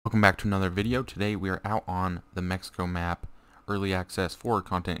Welcome back to another video. Today we are out on the Mexico map, early access for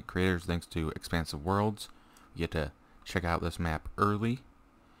content creators thanks to Expansive Worlds. You get to check out this map early,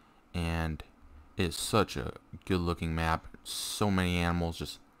 and it is such a good looking map. So many animals,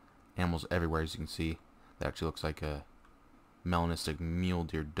 just animals everywhere. As you can see, that actually looks like a melanistic mule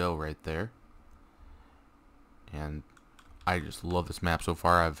deer doe right there. And I just love this map so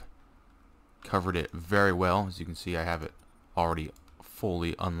far. I've covered it very well. As you can see, I have it already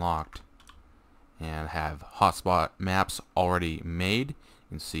fully unlocked and have hotspot maps already made. You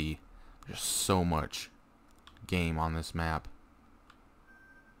can see there's so much game on this map.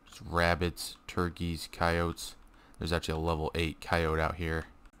 There's rabbits, turkeys, coyotes. There's actually a level 8 coyote out here.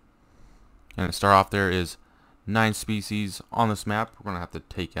 And to start off, there is 9 species on this map. We're gonna have to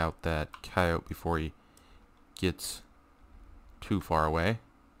take out that coyote before he gets too far away.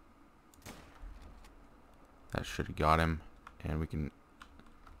 That should have got him, and we can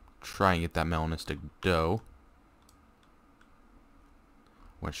try and get that melanistic doe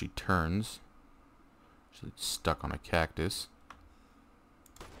when she turns. She's stuck on a cactus.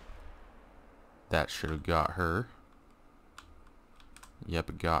 That should have got her. Yep,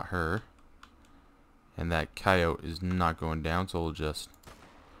 it got her. And that coyote is not going down, so we'll just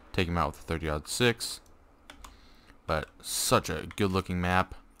take him out with a 30-06. But such a good looking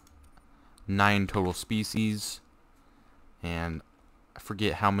map. 9 total species, and I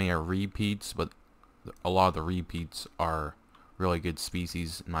forget how many are repeats, but a lot of the repeats are really good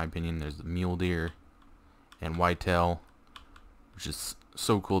species in my opinion. There's the mule deer and whitetail, which is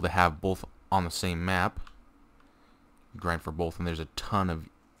so cool to have both on the same map. Grind for both, and there's a ton of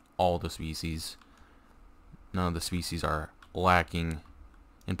all the species. None of the species are lacking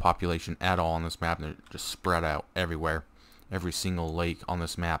in population at all on this map. They're just spread out everywhere. Every single lake on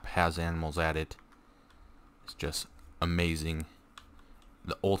this map has animals at it. It's just amazing.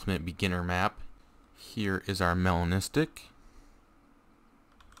 The ultimate beginner map. Here is our melanistic.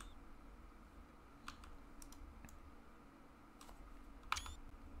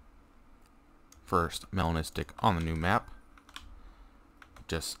 First melanistic on the new map.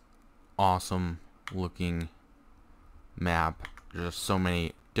 Just awesome looking map. There's so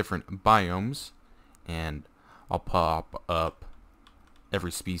many different biomes, and I'll pop up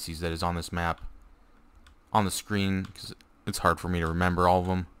every species that is on this map on the screen because it's hard for me to remember all of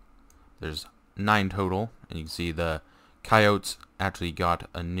them. There's 9 total, and you can see the coyotes actually got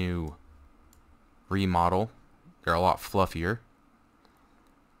a new remodel. They're a lot fluffier.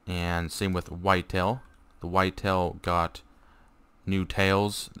 And same with whitetail. The whitetail got new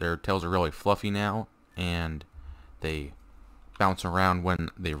tails. Their tails are really fluffy now, and they bounce around when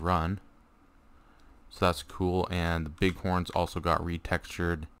they run. So that's cool. And the bighorns also got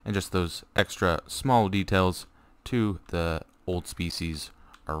retextured, and just those extra small details to the old species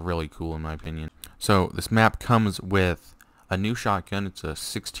are really cool in my opinion. So this map comes with a new shotgun. It's a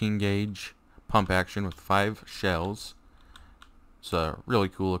 16 gauge pump action with 5 shells. It's a really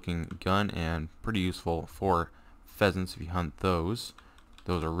cool looking gun and pretty useful for pheasants if you hunt those.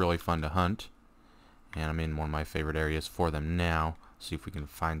 Those are really fun to hunt, and I'm in one of my favorite areas for them now. See if we can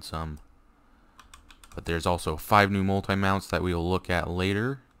find some. But there's also 5 new multi-mounts that we will look at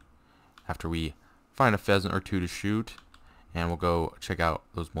later after we find a pheasant or 2 to shoot, and we'll go check out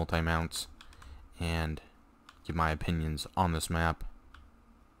those multi-mounts and give my opinions on this map.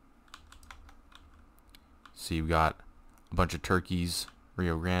 See, we got a bunch of turkeys,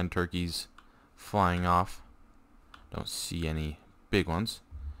 Rio Grande turkeys, flying off. Don't see any big ones,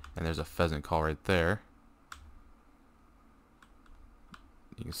 and there's a pheasant call right there.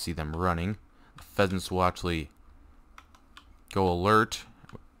 You can see them running. The pheasants will actually go alert.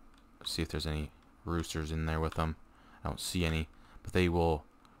 See if there's any roosters in there with them. I don't see any, but they will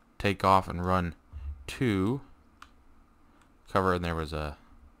take off and run to cover. And there was a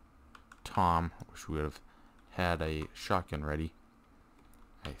tom. I wish we would have had a shotgun ready.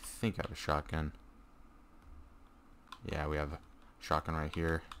 I think I have a shotgun. Yeah, we have a shotgun right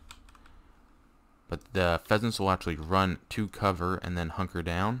here. But the pheasants will actually run to cover and then hunker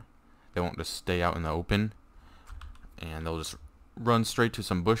down. They won't just stay out in the open, and they'll just run straight to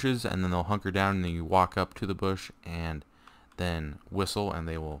some bushes, and then they'll hunker down, and then you walk up to the bush and then whistle, and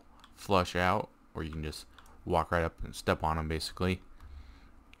they will flush out, or you can just walk right up and step on them basically,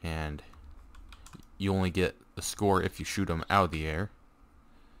 and you only get the score if you shoot them out of the air.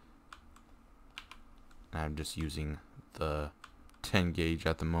 I'm just using the 10 gauge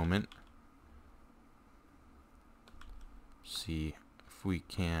at the moment. See if we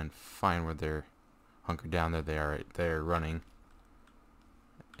can find where they're hunkered down. There they are right there running,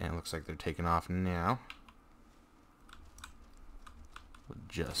 and it looks like they're taking off now. Would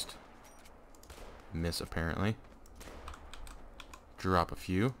just miss apparently. Drop a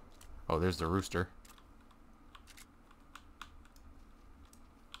few. Oh, there's the rooster.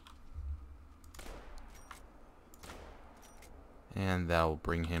 And that'll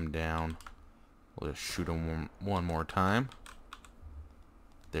bring him down. We'll just shoot him one more time.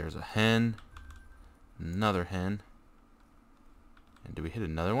 There's a hen. Another hen. And do we hit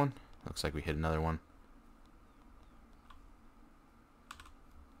another one? Looks like we hit another one.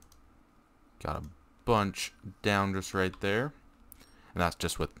 Got a bunch down just right there. And that's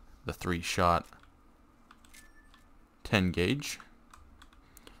just with the 3-shot 10 gauge.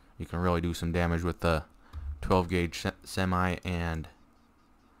 You can really do some damage with the 12 gauge semi and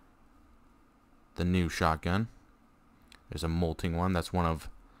the new shotgun. There's a molting one. That's one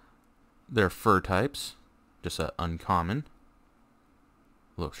of their fur types. Just an uncommon.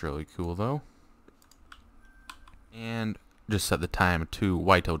 Looks really cool though. And just set the time to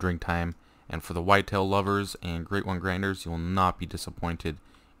whitetail drink time. And for the whitetail lovers and great one grinders, you will not be disappointed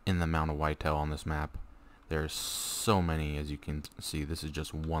in the amount of whitetail on this map. There's so many, as you can see. This is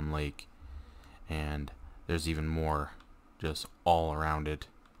just one lake, and there's even more just all around it.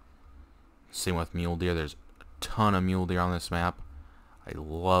 Same with mule deer. There's a ton of mule deer on this map. I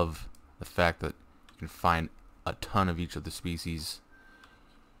love the fact that you can find a ton of each of the species.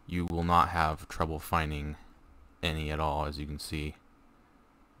 You will not have trouble finding any at all, as you can see.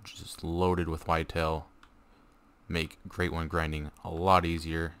 Just loaded with whitetail. Make great one grinding a lot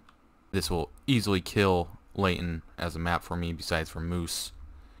easier. This will easily kill Layton as a map for me, besides for moose.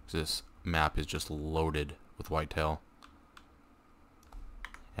 This map is just loaded with whitetail.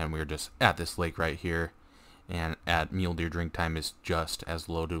 And we're just at this lake right here. And at mule deer drink time is just as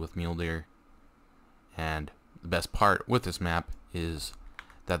loaded with mule deer. And the best part with this map is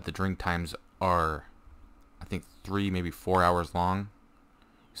that the drink times are, I think, 3, maybe 4 hours long.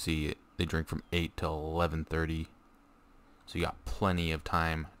 See, they drink from 8 till 11:30, so you got plenty of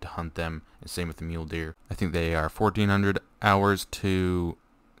time to hunt them. And same with the mule deer. I think they are 1400 hours to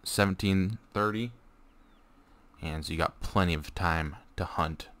 1730, and so you got plenty of time to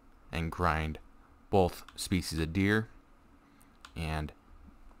hunt and grind both species of deer. And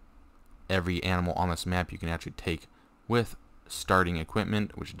every animal on this map you can actually take with starting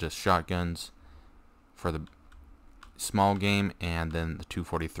equipment, which is just shotguns for the small game, and then the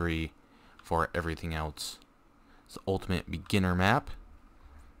 243 for everything else. It's the ultimate beginner map.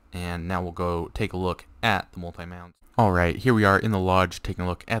 And now we'll go take a look at the multi-mounts. Alright, here we are in the lodge taking a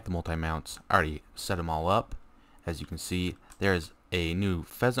look at the multi-mounts. I already set them all up. As you can see, there's a new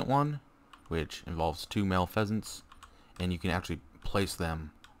pheasant one, which involves 2 male pheasants, and you can actually place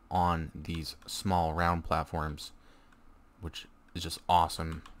them on these small round platforms, which is just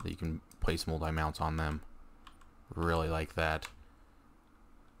awesome that you can place multi-mounts on them. Really like that.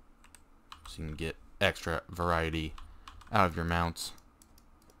 So you can get extra variety out of your mounts.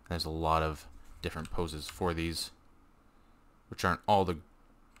 There's a lot of different poses for these, which aren't all the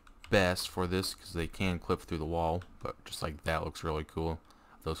best for this because they can clip through the wall, but just like that looks really cool.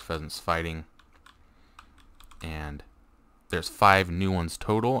 Those pheasants fighting. And there's 5 new ones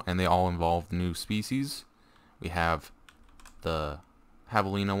total, and they all involve new species. We have the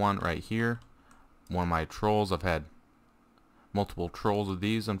javelina one right here. One of my trolls. I've had multiple trolls of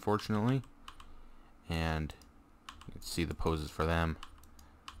these, unfortunately, and you can see the poses for them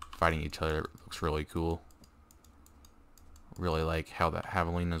fighting each other. It looks really cool. Really like how the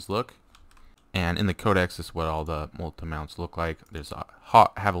javelinas look. And in the codex, this is what all the multi-mounts look like. There's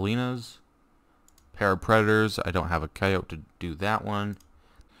hot javelinas, pair of predators. I don't have a coyote to do that one.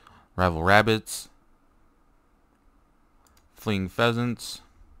 Rival rabbits, fleeing pheasants,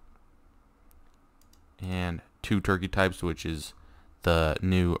 and 2 turkey types, which is the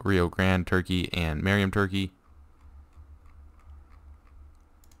new Rio Grande turkey and Merriam turkey.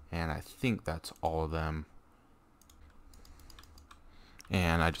 And I think that's all of them.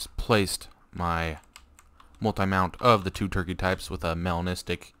 And I just placed my multi-mount of the 2 turkey types with a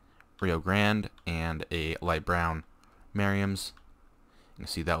melanistic Rio Grande and a light brown Merriam's. You can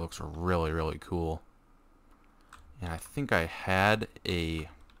see that looks really, really cool. And I think I had a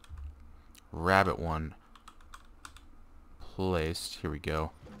rabbit one placed. Here we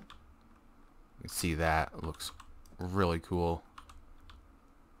go. You can see that. It looks really cool.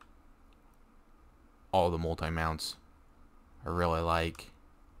 All the multi-mounts I really like.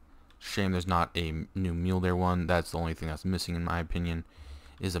 Shame there's not a new mule deer one. That's the only thing that's missing in my opinion,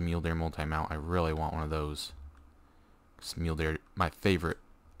 is a mule deer multi-mount. I really want one of those. 'Cause mule deer, my favorite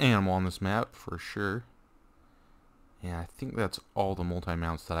animal on this map for sure. And I think that's all the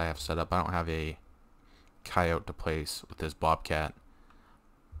multi-mounts that I have set up. I don't have a coyote to place with this bobcat.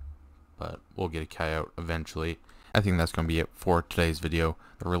 but we'll get a coyote eventually. I think that's going to be it for today's video.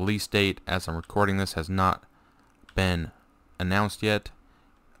 The release date, as I'm recording this, has not been announced yet.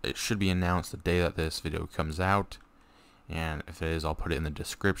 It should be announced the day that this video comes out, and if it is, I'll put it in the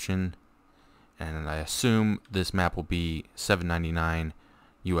description. And I assume this map will be $7.99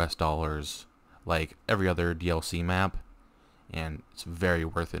 US, like every other DLC map, and it's very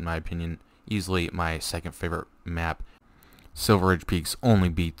worth it in my opinion. Easily my second favorite map. Silver Ridge Peaks only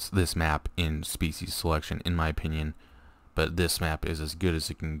beats this map in species selection in my opinion, but this map is as good as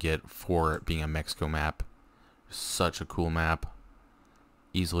it can get for being a Mexico map. Such a cool map.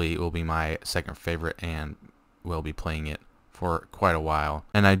 Easily it will be my second favorite, and will be playing it for quite a while.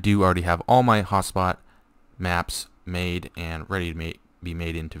 And I do already have all my hotspot maps made and ready to be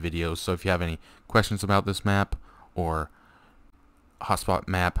made into videos, so if you have any questions about this map or hotspot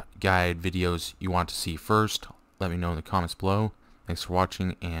map guide videos you want to see first, let me know in the comments below. Thanks for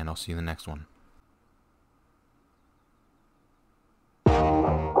watching, and I'll see you in the next one.